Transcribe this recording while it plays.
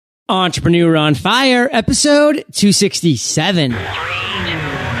Entrepreneur on Fire, episode 267. Fire.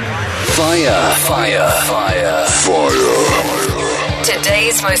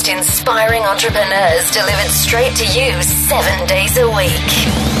 Today's most inspiring entrepreneurs delivered straight to you 7 days a week.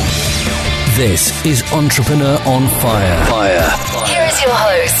 This is Entrepreneur on Fire. Here is your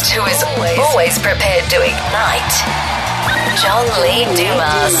host, who is always prepared to ignite, John Lee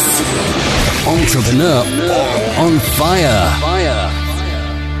Dumas. Entrepreneur on Fire.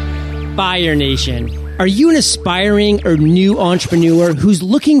 Fire Nation. Are you an aspiring or new entrepreneur who's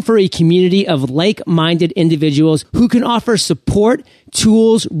looking for a community of like-minded individuals who can offer support,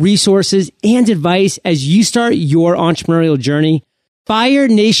 tools, resources, and advice as you start your entrepreneurial journey? Fire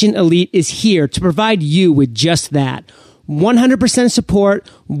Nation Elite is here to provide you with just that. 100%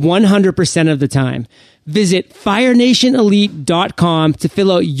 support, 100% of the time. Visit firenationelite.com to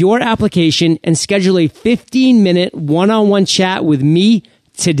fill out your application and schedule a 15-minute one-on-one chat with me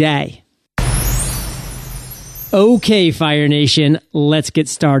today. Okay, Fire Nation, let's get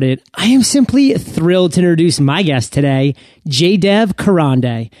started. I am simply thrilled to introduce my guest today, Jaydev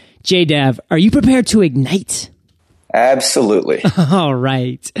Karande. Jaydev, are you prepared to ignite? Absolutely. All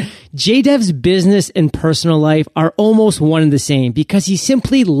right. Jaydev's business and personal life are almost one and the same because he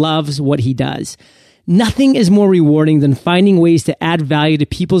simply loves what he does. Nothing is more rewarding than finding ways to add value to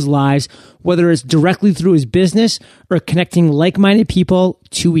people's lives, whether it's directly through his business or connecting like-minded people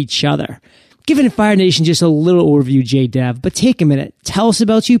to each other. Giving Fire Nation just a little overview, Jaydev, but take a minute. Tell us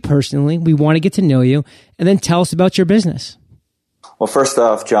about you personally. We want to get to know you, and then tell us about your business. Well, first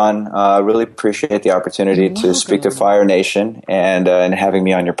off, John, really appreciate the opportunity to speak to Fire Nation and having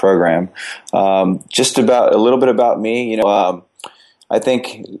me on your program. Just about a little bit about me, I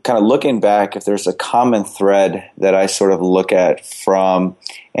think kind of looking back, if there's a common thread that I sort of look at from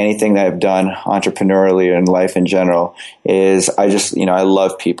anything that I've done entrepreneurially and life in general is I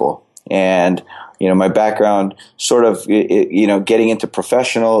love people. And, my background sort of, getting into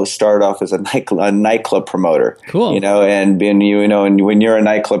professional started off as a nightclub promoter. Cool. And when you're a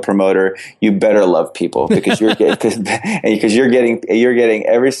nightclub promoter, you better love people because you're getting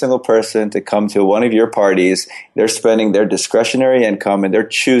every single person to come to one of your parties. They're spending their discretionary income and they're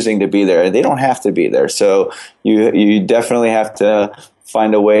choosing to be there. They don't have to be there. So you definitely have to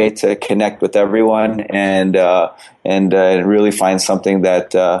find a way to connect with everyone and really find something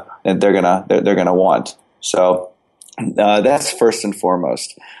that they're gonna want. So that's first and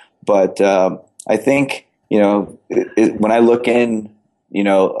foremost. But I think when I look in,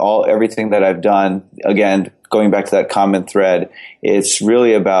 everything that I've done, again going back to that common thread, it's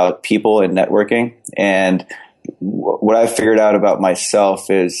really about people and networking. And what I figured out about myself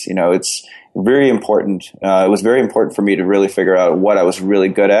is, it's very important. It was very important for me to really figure out what I was really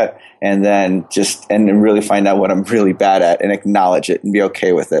good at and then and really find out what I'm really bad at and acknowledge it and be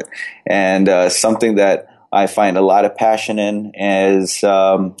okay with it. And something that I find a lot of passion in is,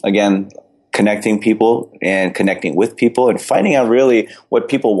 again, connecting people and connecting with people and finding out really what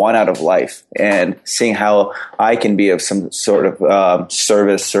people want out of life and seeing how I can be of some sort of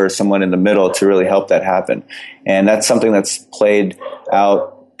service or someone in the middle to really help that happen. And that's something that's played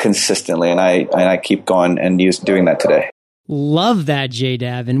out consistently, and I keep going and doing that today. Love that,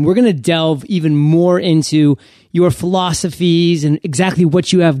 Jaydev. And we're going to delve even more into your philosophies and exactly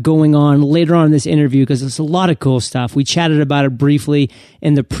what you have going on later on in this interview, because it's a lot of cool stuff. We chatted about it briefly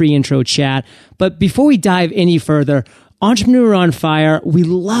in the pre-intro chat. But before we dive any further, Entrepreneur on Fire, we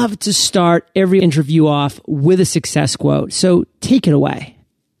love to start every interview off with a success quote. So take it away.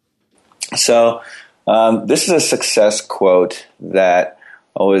 So this is a success quote that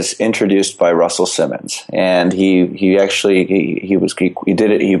was introduced by Russell Simmons, and he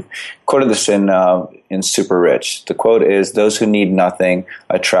quoted this in Super Rich. The quote is, "Those who need nothing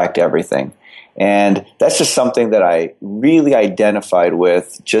attract everything," and that's just something that I really identified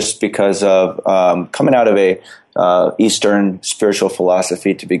with, just because of coming out of a Eastern spiritual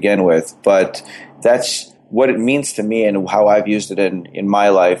philosophy to begin with. But that's what it means to me, and how I've used it in my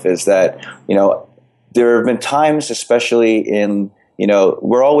life is that there have been times, especially in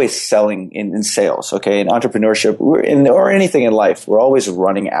we're always selling in sales, okay? In entrepreneurship, or anything in life, we're always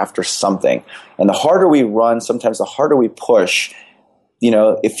running after something. And the harder we run, sometimes the harder we push,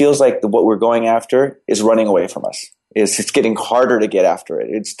 it feels like what we're going after is running away from us. It's getting harder to get after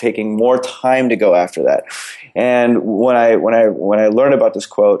it. It's taking more time to go after that. And when I learned about this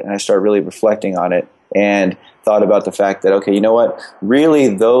quote and I started really reflecting on it and thought about the fact that, okay, you know what? Really,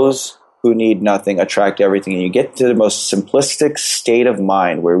 those who need nothing attract everything. And you get to the most simplistic state of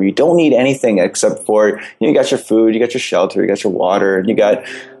mind where you don't need anything except for, you got your food, you got your shelter, you got your water, and you got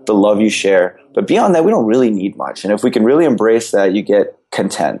the love you share. But beyond that, we don't really need much. And if we can really embrace that, you get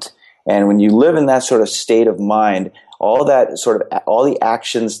content. And when you live in that sort of state of mind, all the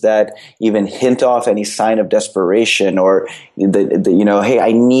actions that even hint off any sign of desperation, or hey,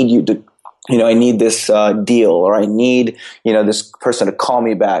 I need you to, I need this deal, or I need, this person to call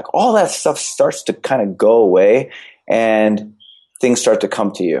me back. All that stuff starts to kind of go away, and things start to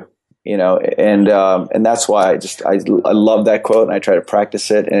come to you, and that's why I love that quote, and I try to practice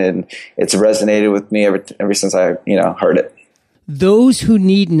it, and it's resonated with me ever since I, heard it. Those who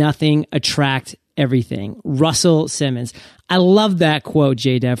need nothing attract everything. Russell Simmons. I love that quote,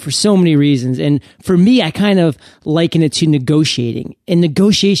 Jaydev, for so many reasons. And for me, I kind of liken it to negotiating. In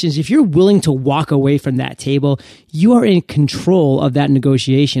negotiations, if you're willing to walk away from that table, you are in control of that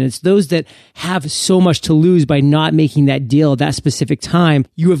negotiation. It's those that have so much to lose by not making that deal at that specific time.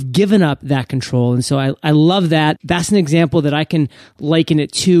 You have given up that control. And so I love that. That's an example that I can liken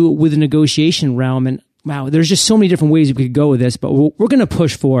it to with the negotiation realm. And wow, there's just so many different ways we could go with this, but we're going to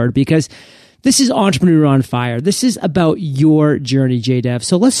push forward because this is Entrepreneur on Fire. This is about your journey, Jaydev.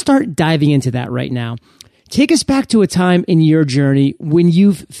 So let's start diving into that right now. Take us back to a time in your journey when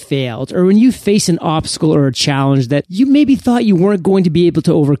you've failed, or when you face an obstacle or a challenge that you maybe thought you weren't going to be able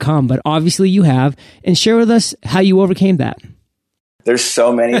to overcome, but obviously you have, and share with us how you overcame that. There's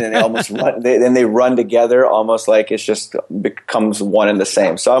so many that they almost run, they run together almost like it's just becomes one and the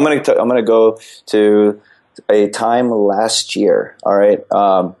same. So I'm going to go to a time last year. All right.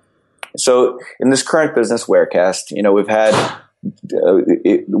 So in this current business, WearCast, we've had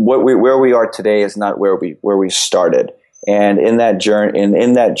where we are today is not where we started. And in that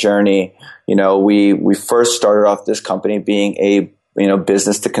journey, we first started off this company being a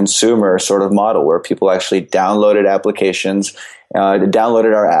business to consumer sort of model where people actually downloaded applications,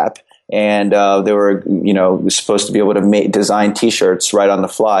 downloaded our app, and they were supposed to be able to design T-shirts right on the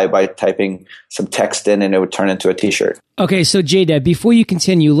fly by typing some text in, and it would turn into a T-shirt. Okay, so Jaydev, before you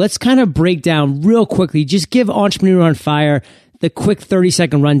continue, let's kind of break down real quickly. Just give Entrepreneur on Fire the quick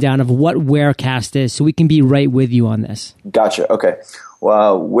 30-second rundown of what WearCast is, so we can be right with you on this. Gotcha. Okay.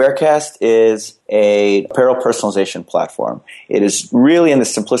 Well, WearCast is a apparel personalization platform. It is really in the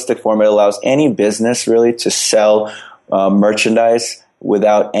simplistic form. It allows any business really to sell merchandise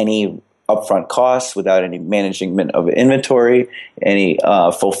without any upfront costs, without any management of inventory, any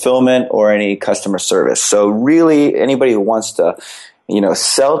fulfillment, or any customer service. So really, anybody who wants to,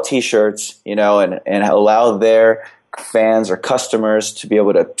 sell T-shirts, and allow their fans or customers to be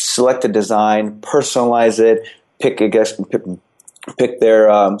able to select a design, personalize it, pick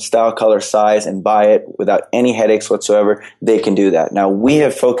their style, color, size, and buy it without any headaches whatsoever, they can do that. Now, we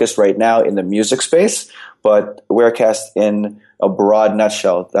have focused right now in the music space, but WearCast in a broad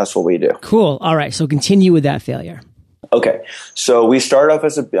nutshell, that's what we do. Cool. All right. So continue with that failure. Okay. So we started off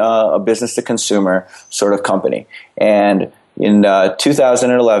as a business to consumer sort of company. And in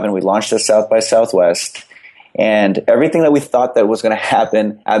 2011, we launched at South by Southwest. And everything that we thought that was going to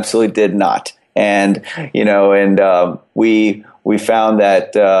happen absolutely did not. And, we found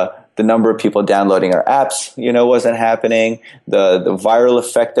that the number of people downloading our apps, wasn't happening. The viral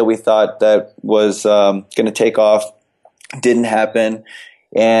effect that we thought that was going to take off didn't happen.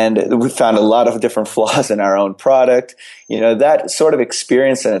 And we found a lot of different flaws in our own product. That sort of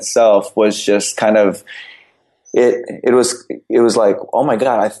experience in itself was just kind of, it was like, oh my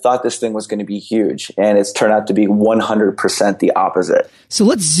God, I thought this thing was going to be huge. And it's turned out to be 100% the opposite. So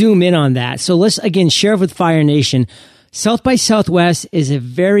let's zoom in on that. So let's again share with Fire Nation. South by Southwest is a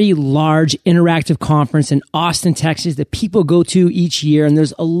very large interactive conference in Austin, Texas that people go to each year. And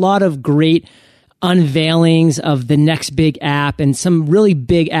there's a lot of great unveilings of the next big app, and some really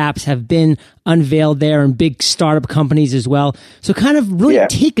big apps have been unveiled there, and big startup companies as well. So kind of really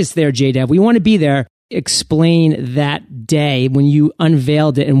take us there, Jaydev. We want to be there. Explain that day when you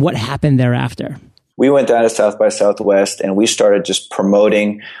unveiled it and what happened thereafter. We went down to South by Southwest, and we started just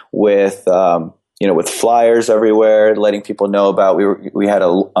promoting with with flyers everywhere, letting people know about. We had a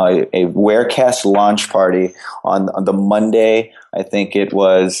WearCast launch party on the Monday. I think it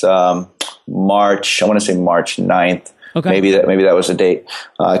was March. I want to say March 9th. Okay. Maybe that was a date.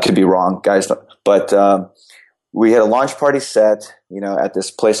 I could be wrong, guys. But we had a launch party set, at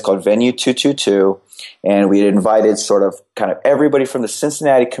this place called Venue 222, and we had invited sort of kind of everybody from the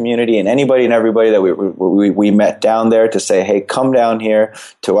Cincinnati community and anybody and everybody that we met down there to say, hey, come down here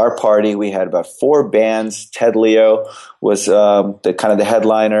to our party. We had about 4 bands. Ted Leo was the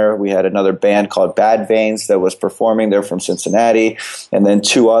headliner. We had another band called Bad Veins that was performing. They're from Cincinnati, and then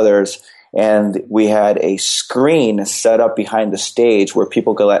 2 others. And we had a screen set up behind the stage where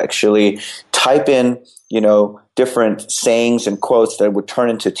people could actually type in, different sayings and quotes that would turn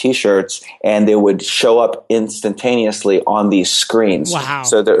into T-shirts, and they would show up instantaneously on these screens. Wow.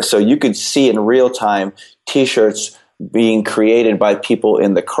 So you could see in real time T-shirts being created by people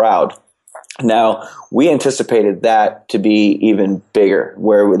in the crowd. Now, we anticipated that to be even bigger,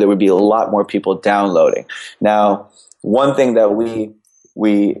 where there would be a lot more people downloading. Now, one thing that we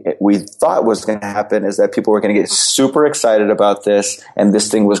thought was going to happen is that people were going to get super excited about this, and this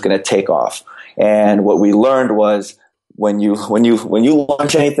thing was going to take off. And what we learned was when you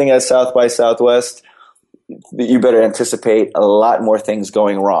launch anything at South by Southwest, you better anticipate a lot more things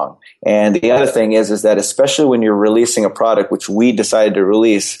going wrong. And the other thing is that especially when you're releasing a product, which we decided to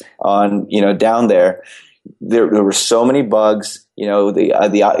release on, down there were so many bugs. People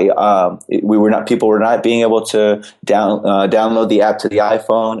were not being able to download the app to the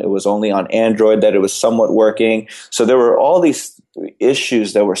iPhone. It was only on Android that it was somewhat working. So there were all these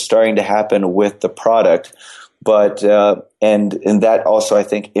issues that were starting to happen with the product. But and that also, I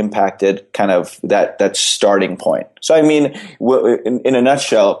think, impacted kind of that starting point. So I mean, in a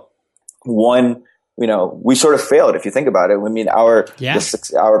nutshell, we sort of failed if you think about it. I mean,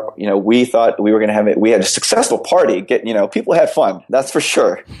 we thought we were going to have it. We had a successful party. People had fun. That's for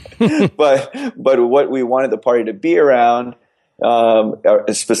sure. but what we wanted the party to be around,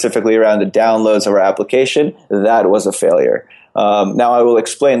 specifically around the downloads of our application, that was a failure. Now I will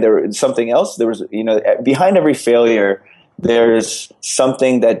explain. There was something else. There was, behind every failure, there's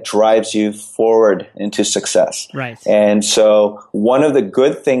something that drives you forward into success. Right. And so one of the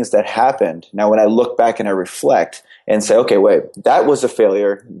good things that happened, now when I look back and I reflect and say, okay, wait, that was a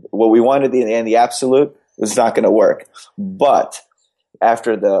failure. What we wanted in the end, the absolute, was not going to work. But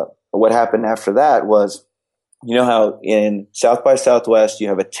what happened after that was, how in South by Southwest you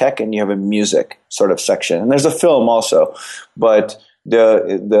have a tech and you have a music sort of section, and there's a film also, but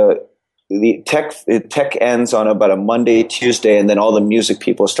the tech ends on about a Monday, Tuesday, and then all the music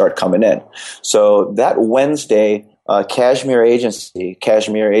people start coming in. So that Wednesday, Cashmere Agency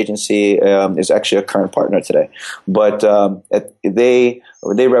is actually a current partner today, but they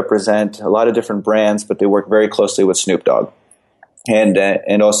represent a lot of different brands, but they work very closely with Snoop Dogg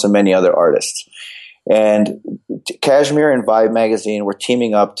and also many other artists. And Cashmere and Vibe magazine were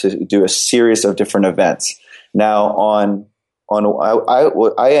teaming up to do a series of different events. Now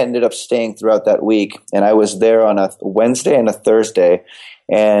I ended up staying throughout that week, and I was there on a Wednesday and a Thursday.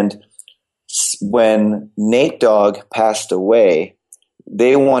 And when Nate Dogg passed away,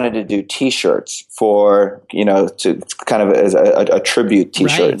 they wanted to do T-shirts for, to kind of as a tribute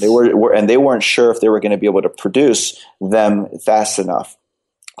T-shirt. Right. They weren't sure if they were going to be able to produce them fast enough.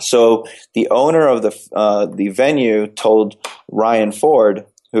 So the owner of the venue told Ryan Ford,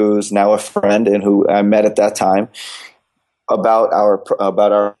 who's now a friend and who I met at that time, about our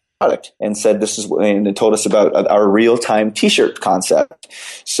product, and said and told us about our real-time T-shirt concept.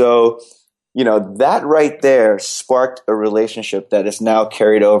 So, that right there sparked a relationship that is now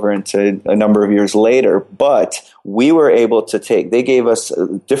carried over into a number of years later. But we were able to they gave us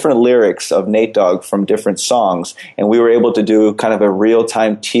different lyrics of Nate Dogg from different songs, and we were able to do kind of a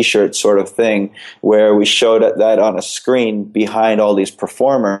real-time T-shirt sort of thing where we showed that on a screen behind all these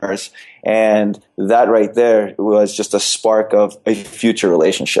performers. And that right there was just a spark of a future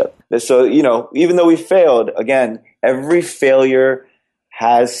relationship. So, even though we failed, again, every failure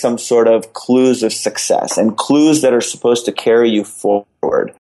has some sort of clues of success and clues that are supposed to carry you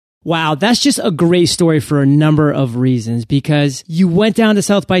forward. Wow, that's just a great story for a number of reasons, because you went down to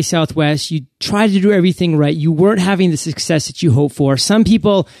South by Southwest, you tried to do everything right, you weren't having the success that you hoped for. Some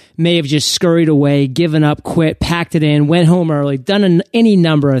people may have just scurried away, given up, quit, packed it in, went home early, done any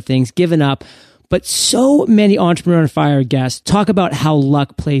number of things, given up. But so many Entrepreneur on Fire guests talk about how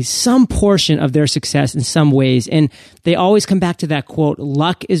luck plays some portion of their success in some ways. And they always come back to that quote,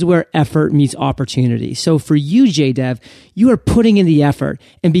 luck is where effort meets opportunity. So for you, Jaydev, you are putting in the effort.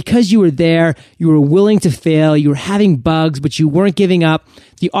 And because you were there, you were willing to fail, you were having bugs, but you weren't giving up.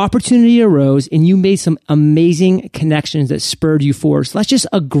 The opportunity arose and you made some amazing connections that spurred you forward. So that's just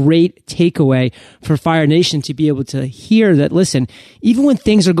a great takeaway for Fire Nation to be able to hear that, listen, even when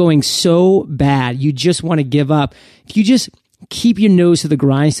things are going so bad, you just want to give up. If you just keep your nose to the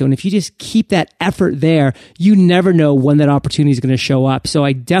grindstone, if you just keep that effort there, you never know when that opportunity is going to show up. So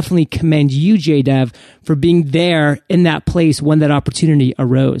I definitely commend you, Jaydev, for being there in that place when that opportunity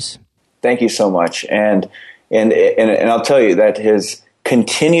arose. Thank you so much. And I'll tell you that has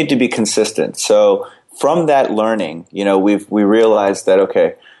continued to be consistent. So from that learning, we realized that,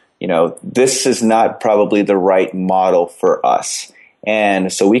 okay, this is not probably the right model for us.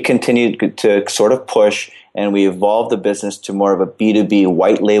 And so we continued to sort of push, and we evolved the business to more of a B2B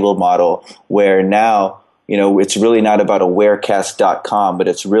white label model, where now, it's really not about a WearCast.com, but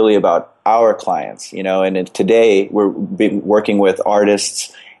it's really about our clients, and today we're working with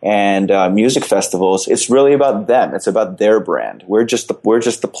artists and music festivals. It's really about them. It's about their brand. We're just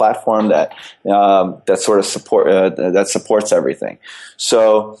the platform that sort of that supports everything.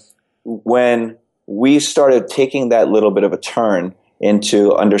 So when we started taking that little bit of a turn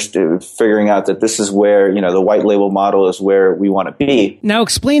into figuring out that this is where, the white label model is where we want to be. Now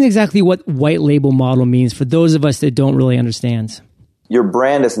explain exactly what white label model means for those of us that don't really understand. Your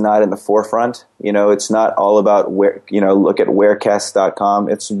brand is not in the forefront. It's not all about look at WearCast.com.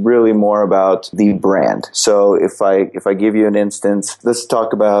 It's really more about the brand. So if I give you an instance, let's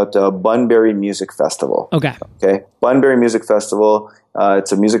talk about Bunbury Music Festival. Okay. Bunbury Music Festival.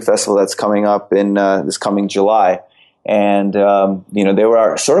 It's a music festival that's coming up in this coming July. And they were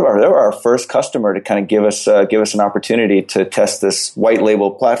our first customer to kind of give us an opportunity to test this white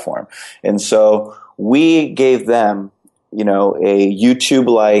label platform. And so we gave them, a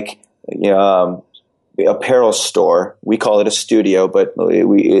YouTube-like apparel store. We call it a studio, but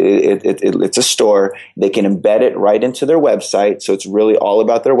it's a store. They can embed it right into their website, so it's really all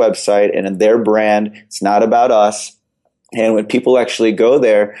about their website and their brand. It's not about us. And when people actually go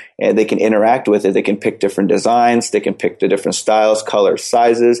there and they can interact with it, they can pick different designs, they can pick the different styles, colors,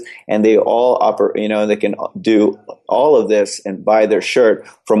 sizes, and they all they can do all of this and buy their shirt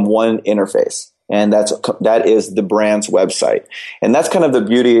from one interface. And that is the brand's website. And that's kind of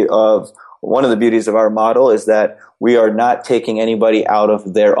one of the beauties of our model is that we are not taking anybody out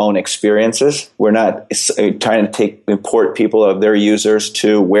of their own experiences. We're not trying to import people of their users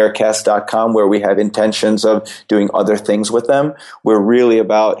to WearCast.com where we have intentions of doing other things with them. We're really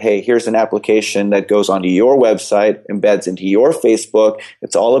about, hey, here's an application that goes onto your website, embeds into your Facebook.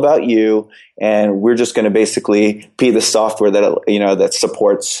 It's all about you. And we're just going to basically be the software that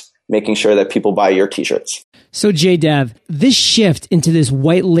supports making sure that people buy your t-shirts. So Jaydev, this shift into this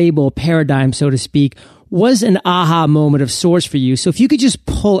white label paradigm, so to speak, was an aha moment of sorts for you. So if you could just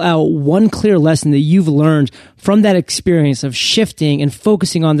pull out one clear lesson that you've learned from that experience of shifting and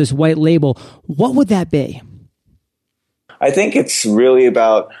focusing on this white label, what would that be? I think it's really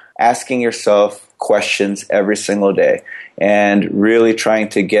about asking yourself questions every single day and really trying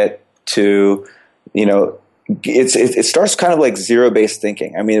to get to, it starts kind of like zero-based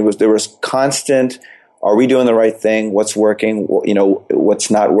thinking. I mean, there was constant, are we doing the right thing? What's working? What's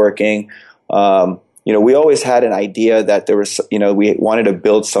not working? We always had an idea that there was, we wanted to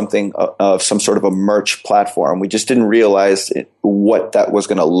build something of some sort of a merch platform. We just didn't realize what that was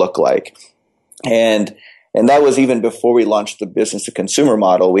going to look like. And that was even before we launched the business to consumer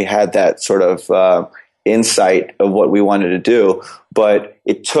model. We had that sort of insight of what we wanted to do, but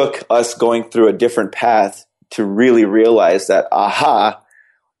it took us going through a different path to really realize that,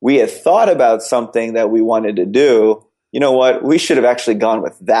 we had thought about something that we wanted to do. You know what? We should have actually gone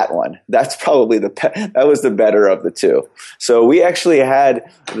with that one. That's probably that was the better of the two. So we actually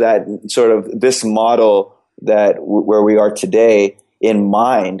had that sort of this model where we are today in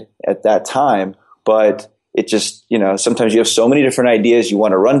mind at that time, but it just, sometimes you have so many different ideas. You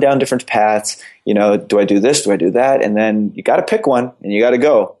want to run down different paths. Do I do this? Do I do that? And then you got to pick one and you got to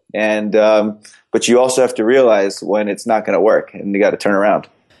go. And, but you also have to realize when it's not going to work and you got to turn around.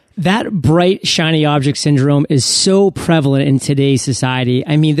 That bright, shiny object syndrome is so prevalent in today's society.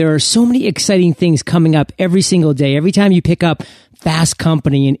 I mean, there are so many exciting things coming up every single day. Every time you pick up Fast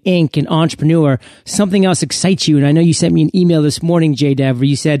Company and Inc. and Entrepreneur, something else excites you. And I know you sent me an email this morning, Jaydev, where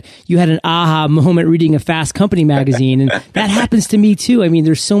you said you had an aha moment reading a Fast Company magazine. And that happens to me too. I mean,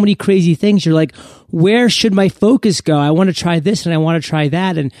 there's so many crazy things. You're like, where should my focus go? I want to try this and I want to try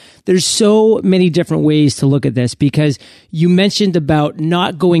that. And there's so many different ways to look at this because you mentioned about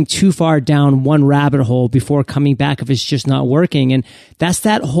not going too far down one rabbit hole before coming back if it's just not working. And that's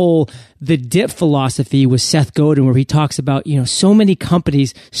that whole, the dip philosophy with Seth Godin, where he talks about, so many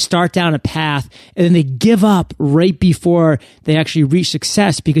companies start down a path and then they give up right before they actually reach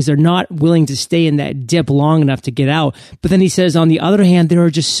success because they're not willing to stay in that dip long enough to get out. But then he says, on the other hand, there are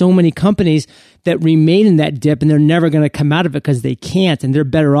just so many companies that remain in that dip and they're never going to come out of it because they can't, and they're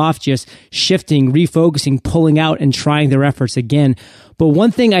better off just shifting, refocusing, pulling out and trying their efforts again. But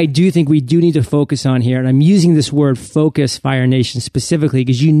one thing I do think we do need to focus on here, and I'm using this word focus, Fire Nation, specifically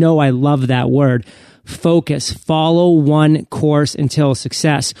because I love that word. Focus. Follow one course until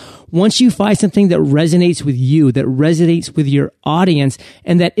success. Once you find something that resonates with you, that resonates with your audience,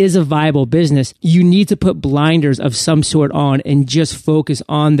 and that is a viable business, you need to put blinders of some sort on and just focus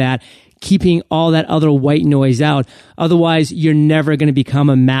on that. keeping all that other white noise out. Otherwise, you're never going to become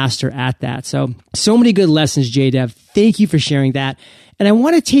a master at that. So many good lessons, Jaydev. Thank you for sharing that. And I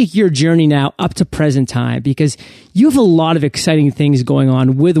want to take your journey now up to present time because you have a lot of exciting things going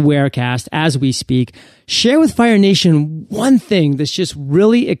on with WearCast as we speak. Share with Fire Nation one thing that's just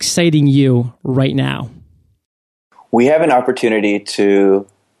really exciting you right now. We have an opportunity to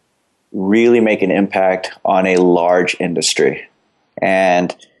really make an impact on a large industry.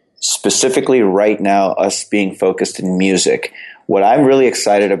 And specifically right now, us being focused in music. What I'm really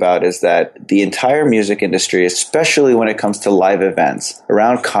excited about is that the entire music industry, especially when it comes to live events,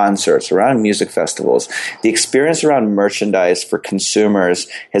 around concerts, around music festivals, the experience around merchandise for consumers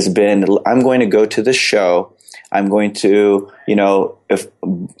has been, I'm going to go to the show, I'm going to,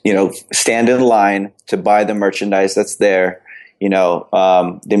 stand in line to buy the merchandise that's there.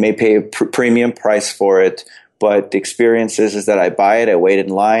 They may pay a premium price for it, but the experience is that I buy it, I wait in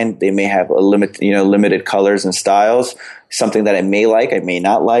line. They may have limited colors and styles, something that I may like, I may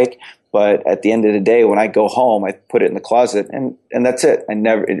not like. But at the end of the day, when I go home, I put it in the closet, and that's it.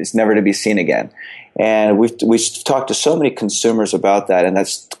 It's never to be seen again. And we've talked to so many consumers about that, and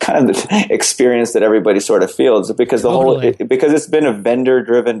that's kind of the experience that everybody sort of feels because because it's been a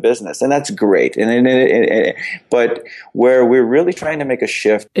vendor-driven business, and that's great. But where we're really trying to make a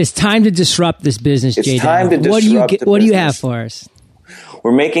shift, it's time to disrupt this business. It's Jaydev. time to disrupt. What do you have for us?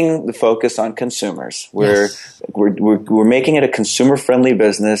 We're making the focus on consumers. We're making it a consumer-friendly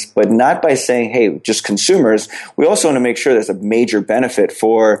business, but not by saying, hey, just consumers. We also want to make sure there's a major benefit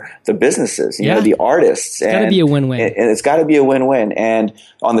for the businesses, the artists. It's got to be a win-win. And it's got to be a win-win. And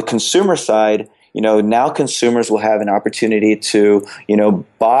on the consumer side, now consumers will have an opportunity to,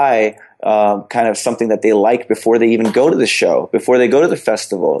 buy kind of something that they like before they even go to the show, before they go to the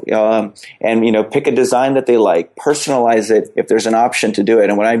festival, and pick a design that they like, personalize it if there's an option to do it.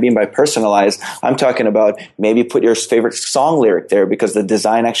 And what I mean by personalize, I'm talking about maybe put your favorite song lyric there because the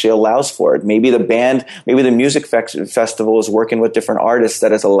design actually allows for it. Maybe the music festival is working with different artists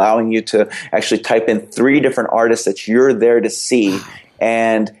that is allowing you to actually type in 3 different artists that you're there to see.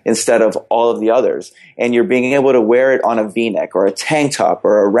 And instead of all of the others, and you're being able to wear it on a V-neck or a tank top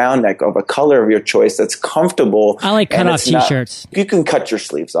or a round neck of a color of your choice that's comfortable. I like cut-off t-shirts. You can cut your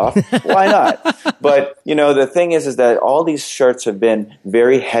sleeves off. Why not? But the thing is that all these shirts have been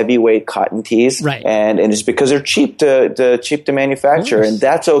very heavyweight cotton tees, right? And it's because they're cheap to manufacture, and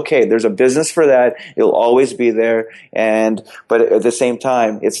that's okay. There's a business for that. It'll always be there. But at the same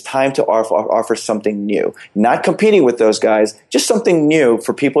time, it's time to offer something new, not competing with those guys, just something new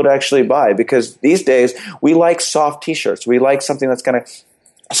for people to actually buy, because these days we like soft t-shirts. We like something that's going to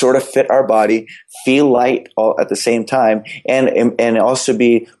sort of fit our body, feel light all at the same time, and also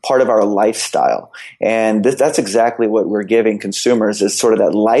be part of our lifestyle. And that's exactly what we're giving consumers, is sort of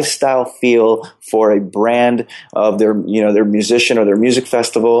that lifestyle feel for a brand of their musician or their music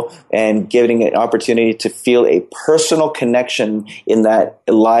festival, and giving an opportunity to feel a personal connection in that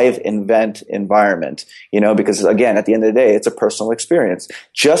live event environment. Because again, at the end of the day, it's a personal experience.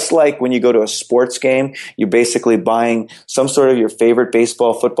 Just like when you go to a sports game, you're basically buying some sort of your favorite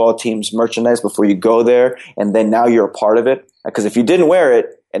baseball, football team's merchandise before you go there, and then now you're a part of it. Because if you didn't wear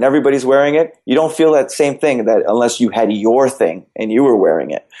it and everybody's wearing it, you don't feel that same thing that unless you had your thing and you were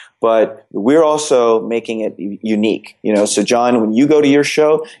wearing it. But we're also making it unique. So John, when you go to your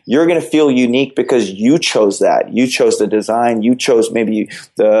show, you're going to feel unique because you chose that. You chose the design. You chose maybe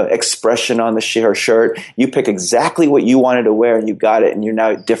the expression on the shirt. You pick exactly what you wanted to wear, and you got it, and you're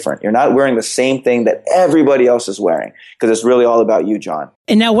now different. You're not wearing the same thing that everybody else is wearing, because it's really all about you, John.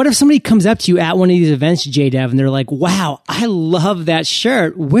 And now what if somebody comes up to you at one of these events, Jaydev, and they're like, wow, I love that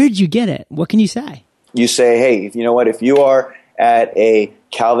shirt. Where'd you get it? What can you say? You say, hey, you know what? If you are at a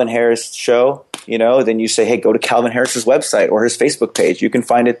Calvin Harris show, then you say, hey, go to Calvin Harris's website or his Facebook page. You can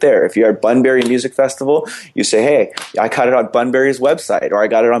find it there. If you're at Bunbury Music Festival, you say, hey, I got it on Bunbury's website, or I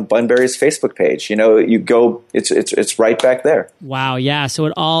got it on Bunbury's Facebook page. You go, it's right back there. Wow. Yeah. So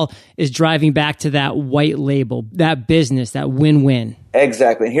it all is driving back to that white label, that business, that win-win.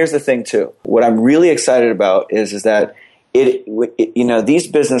 Exactly. And here's the thing too. What I'm really excited about is that these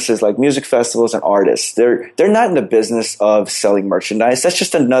businesses like music festivals and artists, they're not in the business of selling merchandise. That's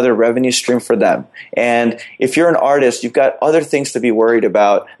just another revenue stream for them. And if you're an artist, you've got other things to be worried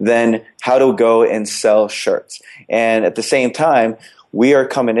about than how to go and sell shirts. And at the same time, we are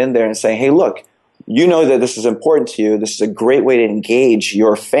coming in there and saying, hey, look, you know that this is important to you. This is a great way to engage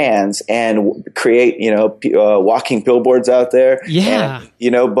your fans and create, walking billboards out there. Yeah.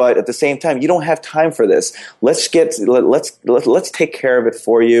 And, but at the same time, you don't have time for this. Let's take care of it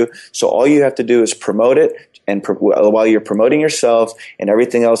for you. So all you have to do is promote it. and while you're promoting yourself, and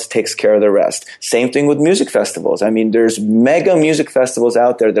everything else takes care of the rest. Same thing with music festivals. I mean, there's mega music festivals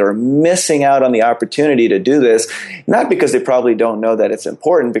out there that are missing out on the opportunity to do this, not because they probably don't know that it's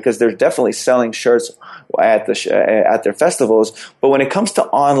important, because they're definitely selling shirts at their festivals. But when it comes to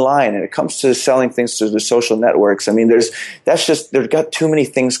online and it comes to selling things through the social networks, I mean, they've got too many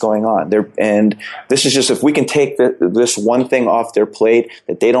things going on there. And this is just, if we can take this one thing off their plate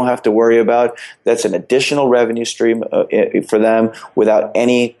that they don't have to worry about, that's an additional revenue stream for them without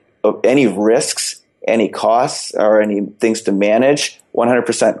any risks, any costs, or any things to manage.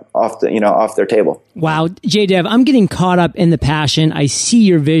 100% off their table. Wow. Jaydev, I'm getting caught up in the passion. I see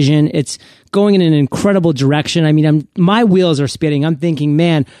your vision. It's going in an incredible direction. I mean, my wheels are spinning. I'm thinking,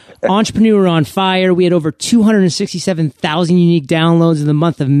 man, Entrepreneur on Fire. We had over 267,000 unique downloads in the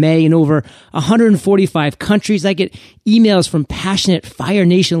month of May in over 145 countries. I get emails from passionate Fire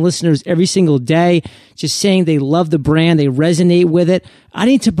Nation listeners every single day, just saying they love the brand. They resonate with it. I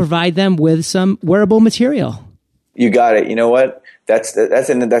need to provide them with some wearable material. You got it. You know what? That's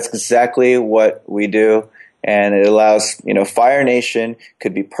exactly what we do. And it allows, Fire Nation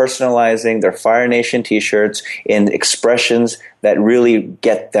could be personalizing their Fire Nation t-shirts in expressions that really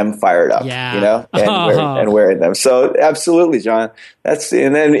get them fired up, and wearing them. So absolutely, John.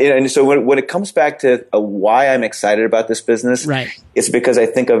 So when it comes back to why I'm excited about this business, right, it's because I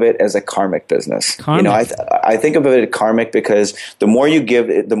think of it as a karmic business. Karmic. I think of it as karmic because the more you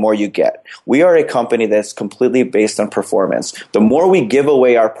give, the more you get. We are a company that's completely based on performance. The more we give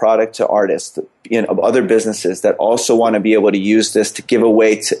away our product to artists, other businesses that also want to be able to use this to give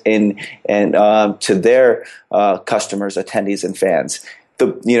away to their customers, attendees, and fans,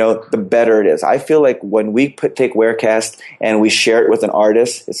 the better it is. I feel like when we take WearCast and we share it with an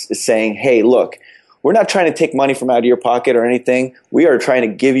artist, it's saying, hey, look, we're not trying to take money from out of your pocket or anything. We are trying to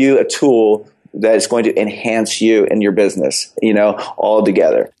give you a tool that is going to enhance you and your business, all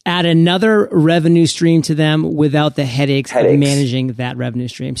together. Add another revenue stream to them without the headaches of managing that revenue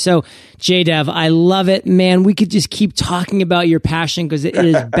stream. So, Jaydev, I love it, man. We could just keep talking about your passion because it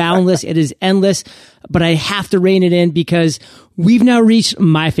is boundless. It is endless, but I have to rein it in because we've now reached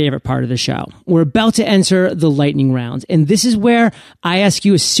my favorite part of the show. We're about to enter the lightning round. And this is where I ask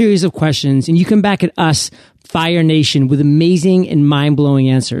you a series of questions and you come back at us, Fire Nation, with amazing and mind-blowing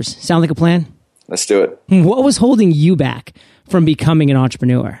answers. Sound like a plan? Let's do it. What was holding you back from becoming an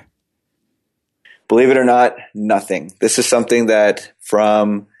entrepreneur? Believe it or not, nothing. This is something that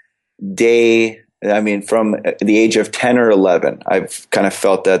from the age of 10 or 11, I've kind of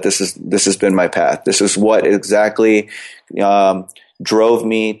felt that this has been my path. This is what exactly drove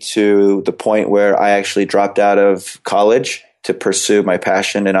me to the point where I actually dropped out of college to pursue my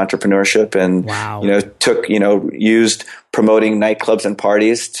passion in entrepreneurship, and used promoting nightclubs and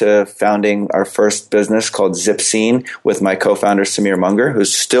parties to founding our first business called Zip Scene with my co-founder Samir Munger,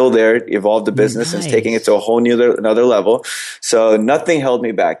 who's still there, evolved the business and is taking it to a whole another level. So nothing held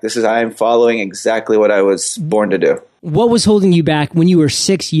me back. I am following exactly what I was born to do. What was holding you back when you were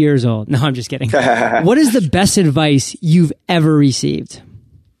 6 years old? No, I'm just kidding. What is the best advice you've ever received?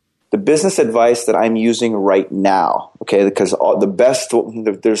 The business advice that I'm using right now, okay, because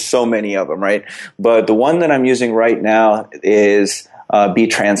there's so many of them, right? But the one that I'm using right now is be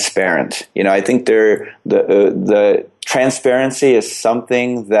transparent. I think the transparency is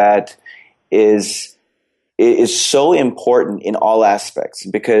something that is so important in all aspects,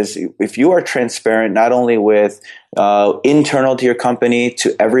 because if you are transparent, not only with internal to your company,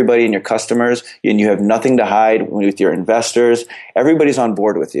 to everybody and your customers, and you have nothing to hide with your investors, everybody's on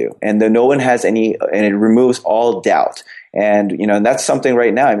board with you, and then no one has any, and it removes all doubt. And, and that's something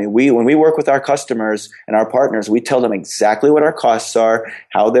right now. I mean, when we work with our customers and our partners, we tell them exactly what our costs are,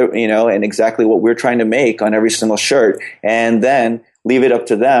 how they're, and exactly what we're trying to make on every single shirt. And then leave it up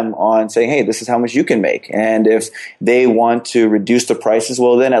to them on saying, hey, this is how much you can make. And if they want to reduce the prices,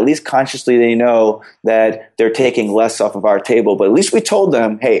 well, then at least consciously they know that they're taking less off of our table. But at least we told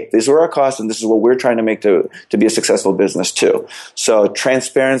them, hey, these are our costs and this is what we're trying to make to be a successful business too. So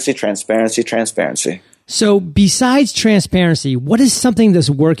transparency. So besides transparency, what is something that's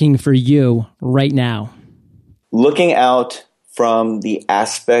working for you right now? Looking out from the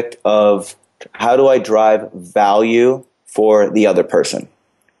aspect of how do I drive value for the other person,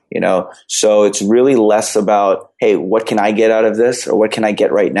 So it's really less about, hey, what can I get out of this or what can I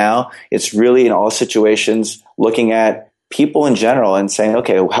get right now? It's really in all situations looking at people in general and saying,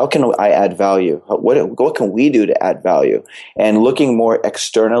 okay, how can I add value? What can we do to add value? And looking more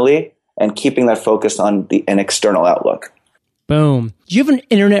externally and keeping that focus on an external outlook. Boom. Do you have an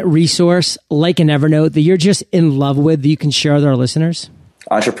internet resource like an Evernote that you're just in love with that you can share with our listeners?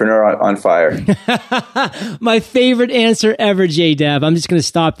 Entrepreneur on Fire. My favorite answer ever, Jaydev. I'm just going to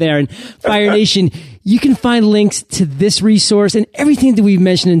stop there. And Fire Nation, you can find links to this resource and everything that we've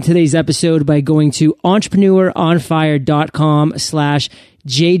mentioned in today's episode by going to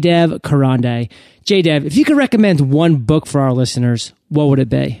entrepreneuronfire.com/Jaydev Karande. Jaydev, if you could recommend one book for our listeners, what would it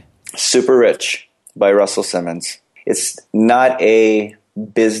be? Super Rich by Russell Simmons. It's not a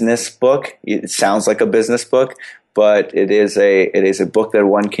business book. It sounds like a business book, but it is a book that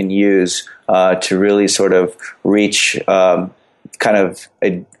one can use to really sort of reach the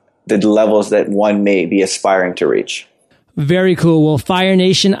levels that one may be aspiring to reach. Very cool. Well, Fire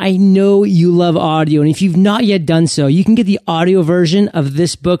Nation, I know you love audio, and if you've not yet done so, you can get the audio version of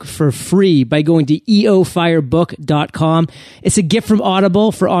this book for free by going to eofirebook.com. It's a gift from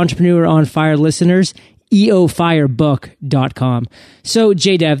Audible for Entrepreneur on Fire listeners. eofirebook.com. So,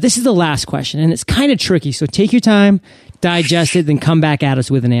 Jaydev, this is the last question, and it's kind of tricky, so take your time, digest it, then come back at us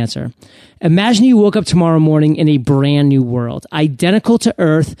with an answer. Imagine you woke up tomorrow morning in a brand new world, identical to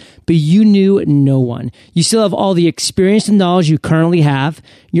Earth, but you knew no one. You still have all the experience and knowledge you currently have,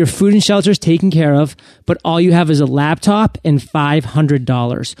 your food and shelter is taken care of, but all you have is a laptop and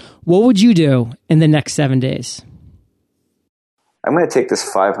 $500. What would you do in the next 7 days? I'm going to take this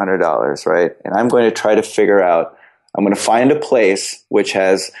 $500, right? And I'm going to try to figure out, I'm going to find a place which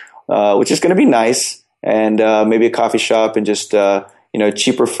is going to be nice and maybe a coffee shop and just,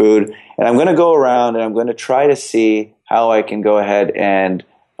 cheaper food. And I'm going to go around and I'm going to try to see how I can go ahead and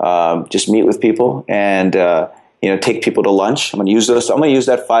just meet with people and, take people to lunch. I'm going to use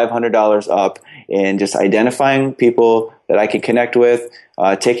that $500 up in just identifying people that I can connect with,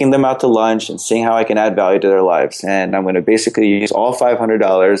 taking them out to lunch and seeing how I can add value to their lives. And I'm going to basically use all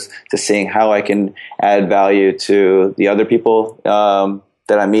 $500 to seeing how I can add value to the other people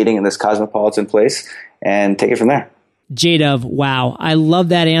that I'm meeting in this cosmopolitan place and take it from there. Jaydev, wow. I love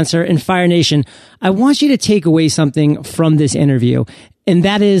that answer. And Fire Nation, I want you to take away something from this interview, and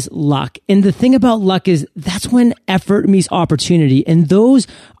that is luck. And the thing about luck is that's when effort meets opportunity. And those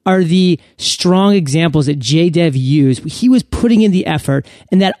are the strong examples that Jaydev used. He was putting in the effort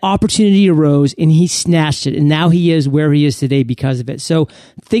and that opportunity arose and he snatched it. And now he is where he is today because of it. So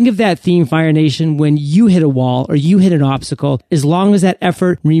think of that theme, Fire Nation, when you hit a wall or you hit an obstacle, as long as that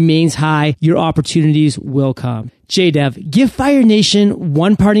effort remains high, your opportunities will come. Jaydev, give Fire Nation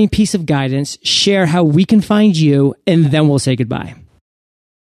one parting piece of guidance, share how we can find you, and then we'll say goodbye.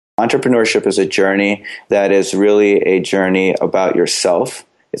 Entrepreneurship is a journey that is really a journey about yourself.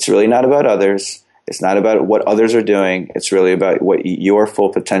 It's really not about others. It's not about what others are doing. It's really about what your full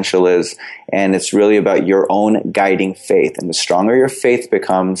potential is. And it's really about your own guiding faith. And the stronger your faith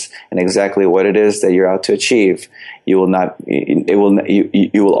becomes and exactly what it is that you're out to achieve, you will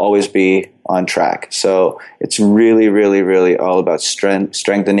always be on track. So it's really, really, really all about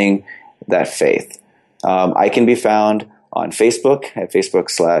strengthening that faith. I can be found on Facebook at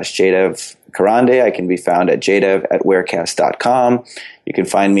Facebook/Jaydev Karande. I can be found at Jaydev at WearCast.com. You can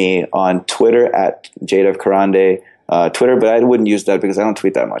find me on Twitter at Jaydev Karande Twitter, but I wouldn't use that because I don't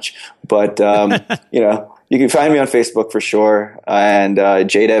tweet that much. But, you can find me on Facebook for sure, and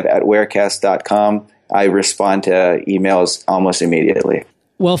Jaydev at WearCast.com. I respond to emails almost immediately.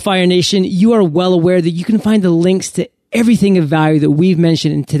 Well, Fire Nation, you are well aware that you can find the links to everything of value that we've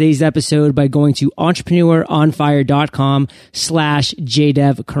mentioned in today's episode by going to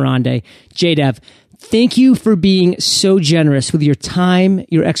entrepreneuronfire.com/Jaydev Karande. Jaydev, thank you for being so generous with your time,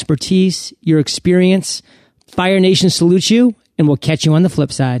 your expertise, your experience. Fire Nation salutes you, and we'll catch you on the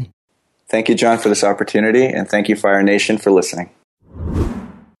flip side. Thank you, John, for this opportunity, and thank you, Fire Nation, for listening.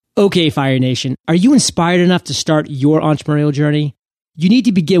 Okay, Fire Nation, are you inspired enough to start your entrepreneurial journey? You need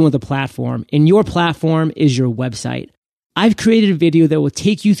to begin with a platform, and your platform is your website. I've created a video that will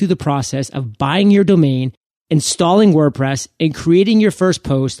take you through the process of buying your domain, installing WordPress, and creating your first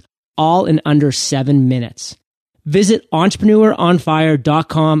post all in under 7 minutes. Visit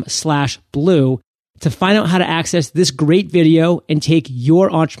entrepreneuronfire.com/blue to find out how to access this great video and take your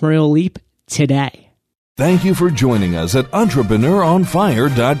entrepreneurial leap today. Thank you for joining us at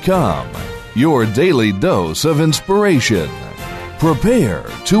entrepreneuronfire.com, your daily dose of inspiration. Prepare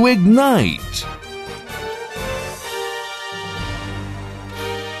to ignite.